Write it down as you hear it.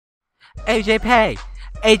AJayPay!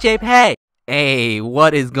 AJayPay! Hey,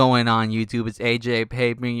 what is going on YouTube? It's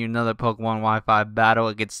AJayPay bringing you another Pokemon Wi-Fi battle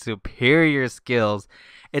against superior skills.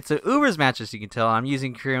 It's an Ubers match, as you can tell. I'm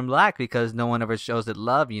using Kyurem-B because no one ever shows it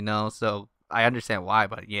love, you know, so I understand why,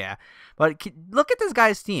 but yeah. But look at this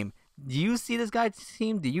guy's team. Do you see this guy's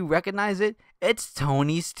team? Do you recognize it? It's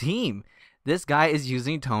Tony's team. This guy is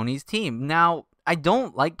using Tony's team. Now, I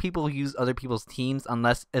don't like people who use other people's teams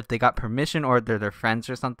unless if they got permission or they're their friends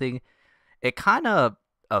or something. It kind of,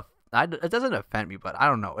 it doesn't offend me, but I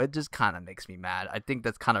don't know. It just kind of makes me mad. I think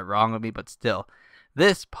that's kind of wrong of me, but still.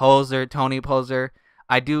 This poser, Tony poser,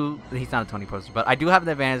 he's not a Tony poser, but I do have an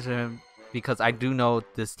advantage of him because I do know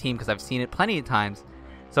this team because I've seen it plenty of times.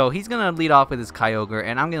 So he's going to lead off with his Kyogre,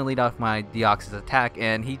 and I'm going to lead off my Deoxys attack,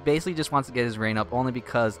 and he basically just wants to get his rain up only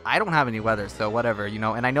because I don't have any weather, so whatever, you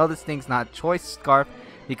know. And I know this thing's not Choice Scarf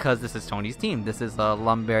because this is Tony's team. This is a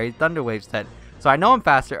Lumberry Thunder Wave set. So I know I'm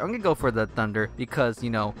faster. I'm going to go for the Thunder because, you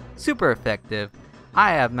know, super effective.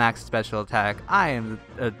 I have max special attack. I am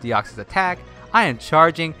Deoxys attack. I am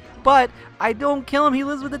charging. But I don't kill him. He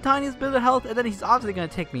lives with the tiniest bit of health, and then he's obviously going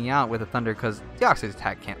to take me out with a Thunder because Deoxys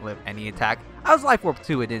attack can't live any attack. I was Life Orb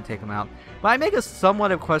 2, it didn't take him out. But I make a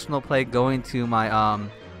somewhat of questionable play going to my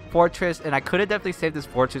Fortress, and I could have definitely saved this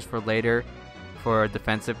Fortress for later for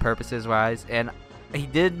defensive purposes wise. And he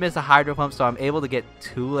did miss a Hydro Pump, so I'm able to get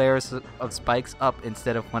 2 layers of spikes up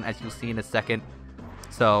instead of 1, as you'll see in a second.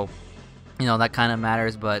 So, you know, that kind of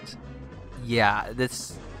matters, but yeah,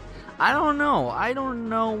 this... I don't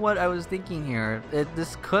know what I was thinking here.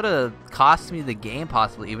 This could have cost me the game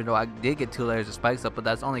possibly, even though I did get 2 layers of spikes up, but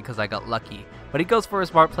that's only because I got lucky. But he goes for a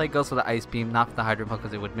smart play, goes for the Ice Beam, not for the Hydro Pump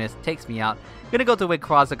because it would miss, takes me out. Gonna go to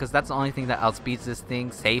Wayquaza because that's the only thing that outspeeds this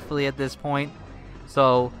thing safely at this point.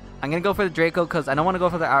 So I'm gonna go for the Draco because I don't want to go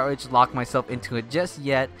for the Outrage, lock myself into it just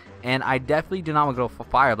yet. And I definitely do not want to go for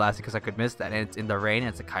Fire Blast because I could miss that, and it's in the rain, and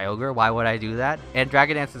it's a Kyogre. Why would I do that? And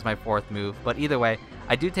Dragon Dance is my 4th move, but either way,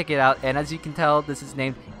 I do take it out, and as you can tell, this is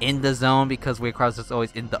named In The Zone because Waycross is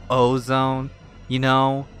always in the O zone, you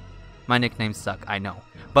know? My nicknames suck, I know.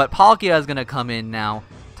 But Palkia is going to come in now.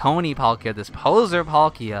 Tony Palkia, this poser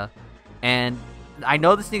Palkia, and I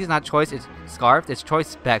know this thing is not Choice, it's Scarfed, it's Choice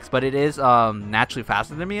Specs, but it is naturally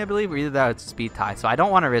faster than me, I believe, or either that or it's a speed tie, so I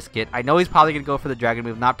don't want to risk it. I know he's probably going to go for the Dragon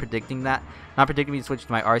move, not predicting that, not predicting me to switch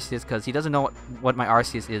to my Arceus because he doesn't know what my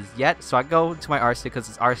Arceus is yet, so I go to my Arceus because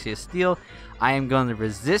it's Arceus Steel. I am going to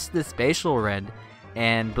resist this Spatial Rend,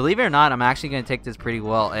 and believe it or not, I'm actually going to take this pretty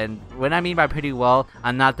well, and when I mean by pretty well,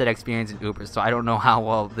 I'm not that experienced in Ubers, so I don't know how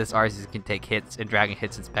well this Arceus can take hits and Dragon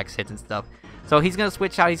hits and Specs hits and stuff. So he's going to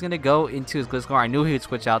switch out, he's going to go into his Gliscor. I knew he would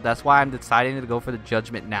switch out, that's why I'm deciding to go for the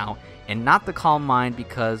Judgment now, and not the Calm Mind,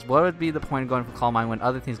 because what would be the point of going for Calm Mind when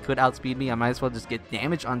other things could outspeed me? I might as well just get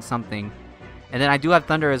damage on something. And then I do have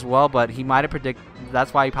Thunder as well, but he might have predicted,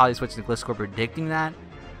 that's why he probably switched to Gliscor predicting that.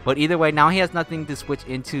 But either way, now he has nothing to switch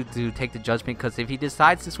into to take the Judgment, because if he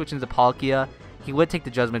decides to switch into Palkia, he would take the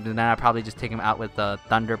Judgment, and then I'd probably just take him out with the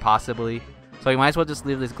Thunder possibly. So he might as well just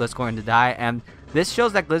leave this Gliscor in to die, and this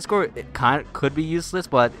shows that Gliscor kind of could be useless,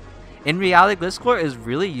 but in reality, Gliscor is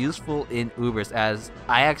really useful in Ubers, as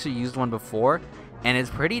I actually used one before, and it's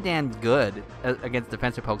pretty damn good against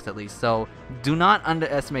defensive pokes at least. So do not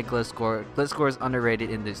underestimate Gliscor. Gliscor is underrated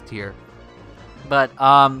in this tier. But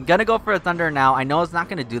gonna go for a Thunder now. I know it's not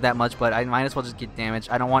gonna do that much, but I might as well just get damage.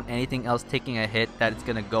 I don't want anything else taking a hit that it's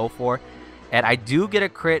gonna go for. And I do get a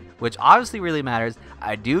crit, which obviously really matters.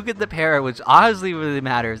 I do get the para, which obviously really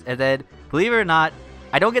matters. And then, believe it or not,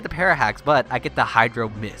 I don't get the para hacks, but I get the Hydro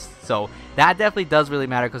Mist. So that definitely does really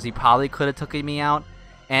matter because he probably could have taken me out.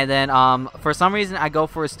 And then for some reason, I go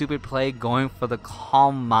for a stupid play going for the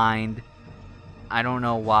Calm Mind. I don't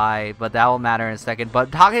know why, but that will matter in a second.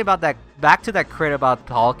 But talking about that, back to that crit about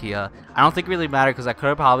Palkia, I don't think it really mattered because I could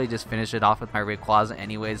have probably just finished it off with my Rayquaza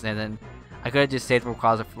anyways, and then I could have just saved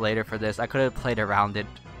Rayquaza for later for this. I could have played around it.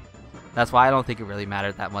 That's why I don't think it really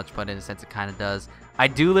mattered that much, but in a sense it kind of does. I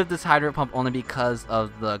do live this Hydro Pump only because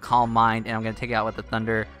of the Calm Mind, and I'm going to take it out with the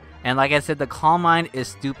Thunder. And like I said, the Calm Mind is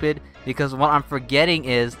stupid because what I'm forgetting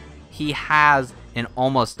is he has an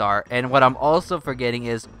Almost Star. And what I'm also forgetting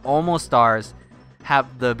is Almost Stars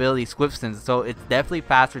have the ability Swiftson, so it's definitely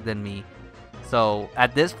faster than me. So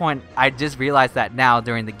at this point, I just realized that now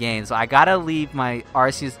during the game. So I gotta leave my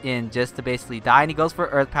Arceus in just to basically die, and he goes for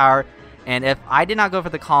Earth Power. And if I did not go for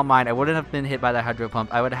the Calm Mind, I wouldn't have been hit by that Hydro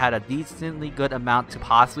Pump. I would have had a decently good amount to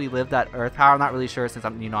possibly live that Earth Power. I'm not really sure since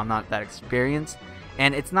I'm not that experienced.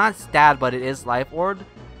 And it's not stab, but it is Life Orb.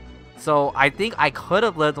 So I think I could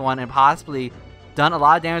have lived one and possibly done a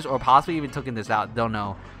lot of damage, or possibly even taken this out. Don't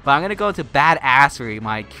know. But I'm gonna go to Badassery,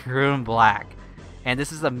 my Kyurem-B. and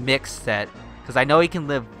this is a mixed set because I know he can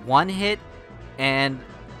live one hit, and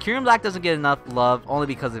Kyurem-Black doesn't get enough love only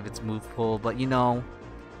because of its move pool, but you know,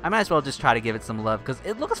 I might as well just try to give it some love because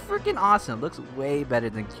it looks freaking awesome. It looks way better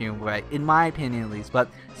than Kyurem-Black, in my opinion at least. But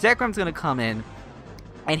Zekrom's gonna come in,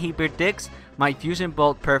 and he predicts my Fusion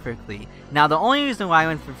Bolt perfectly. Now, the only reason why I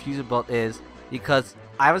went for Fusion Bolt is because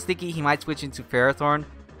I was thinking he might switch into Ferrothorn,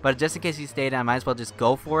 but just in case he stayed, I might as well just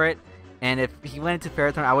go for it. And if he went into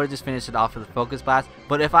Ferrothorn, I would have just finished it off with the Focus Blast.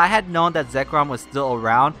 But if I had known that Zekrom was still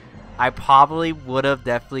around, I probably would have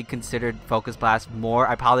definitely considered Focus Blast more.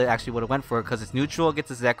 I probably actually would have went for it because it's neutral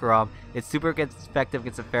against a Zekrom, it's super effective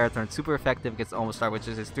against a Ferrothorn, super effective against Omastar, which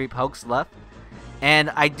is his 3 pokes left.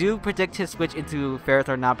 And I do predict his switch into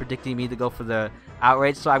Ferrothorn, not predicting me to go for the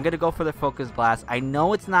Outrage, so I'm going to go for the Focus Blast. I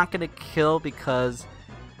know it's not going to kill because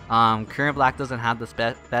Kyurem-Black doesn't have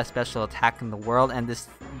the best special attack in the world, and this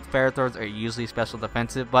Ferrothorns are usually special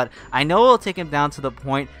defensive, but I know it'll take him down to the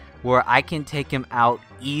point where I can take him out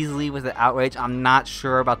easily with the Outrage. I'm not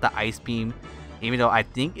sure about the Ice Beam, even though I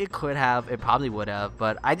think it probably would have,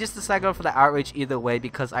 but I just decided to go for the Outrage either way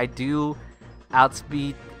because I do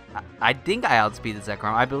outspeed. I think I outspeed the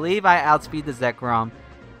Zekrom. I believe I outspeed the Zekrom,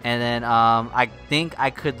 and then I think I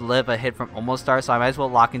could live a hit from Omastar, so I might as well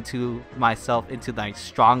lock into myself into my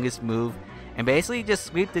strongest move and basically just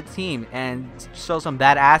sweep the team and show some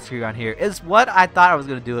badassery on here. Is what I thought I was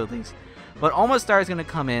going to do at least. But Omastar is going to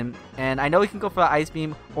come in, and I know he can go for the Ice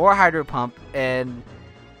Beam or Hydro Pump, and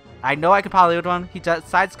I know I could probably live one. He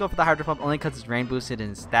decides to go for the Hydro Pump only because it's rain boosted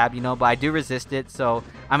and stab, you know, but I do resist it, so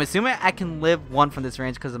I'm assuming I can live one from this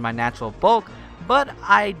range because of my natural bulk, but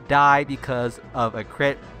I die because of a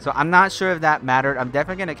crit, so I'm not sure if that mattered. I'm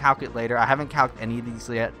definitely going to calculate later. I haven't calculated any of these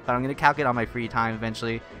yet, but I'm going to calculate on my free time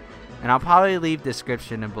eventually, and I'll probably leave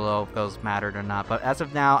description and below if those mattered or not, but as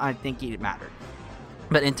of now, I think it mattered.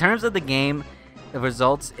 But in terms of the game, the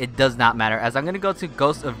results, it does not matter, as I'm going to go to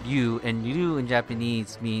Ghost of Yu, and Yu in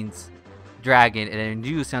Japanese means dragon, and then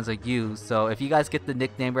Yu sounds like you, so if you guys get the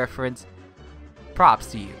nickname reference, props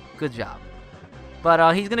to you. Good job.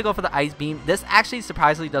 But he's going to go for the Ice Beam. This actually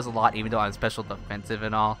surprisingly does a lot, even though I'm special defensive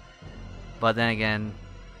and all. But then again,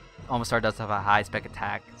 Omastar does have a high spec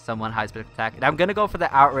attack, somewhat high spec attack. And I'm going to go for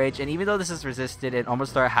the Outrage, and even though this is resisted and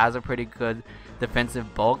Omastar has a pretty good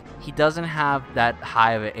defensive bulk, he doesn't have that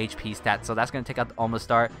high of an HP stat, so that's going to take out the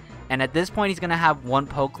Omastar. And at this point, he's going to have one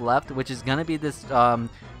poke left, which is going to be this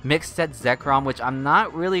mixed set Zekrom, which I'm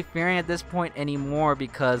not really fearing at this point anymore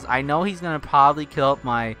because I know he's going to probably kill up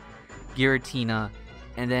my Giratina.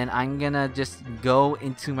 And then I'm going to just go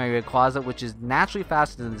into my Rayquaza, which is naturally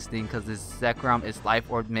faster than this thing because this Zekrom is Life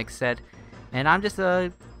Orb mix set. And I'm just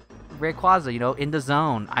a Rayquaza, you know, in the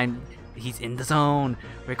zone. He's in the zone.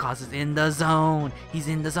 Rayquaza's in the zone. He's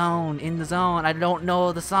in the zone. In the zone. I don't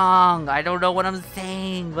know the song. I don't know what I'm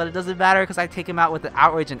saying, but it doesn't matter because I take him out with the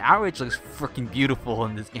Outrage, and Outrage looks freaking beautiful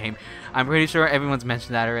in this game. I'm pretty sure everyone's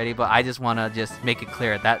mentioned that already, but I just want to just make it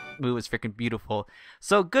clear that move is freaking beautiful.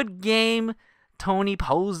 So good game, Tony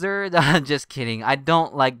Poser. Just kidding. I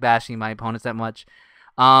don't like bashing my opponents that much.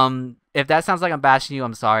 If that sounds like I'm bashing you,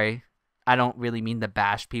 I'm sorry. I don't really mean to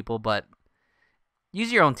bash people, but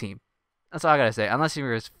use your own team. That's all I gotta say. Unless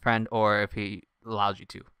you're his friend or if he allows you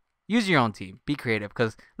to. Use your own team. Be creative.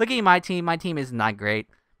 Because looking at my team is not great.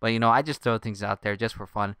 But, you know, I just throw things out there just for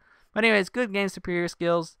fun. But anyways, good game, superior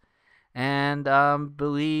skills. And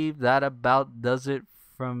believe that about does it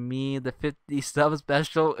from me. The 50 sub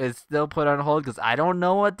special is still put on hold because I don't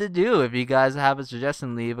know what to do. If you guys have a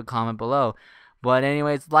suggestion, leave a comment below. But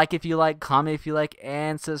anyways, like if you like, comment if you like,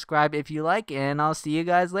 and subscribe if you like. And I'll see you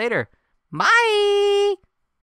guys later. Bye!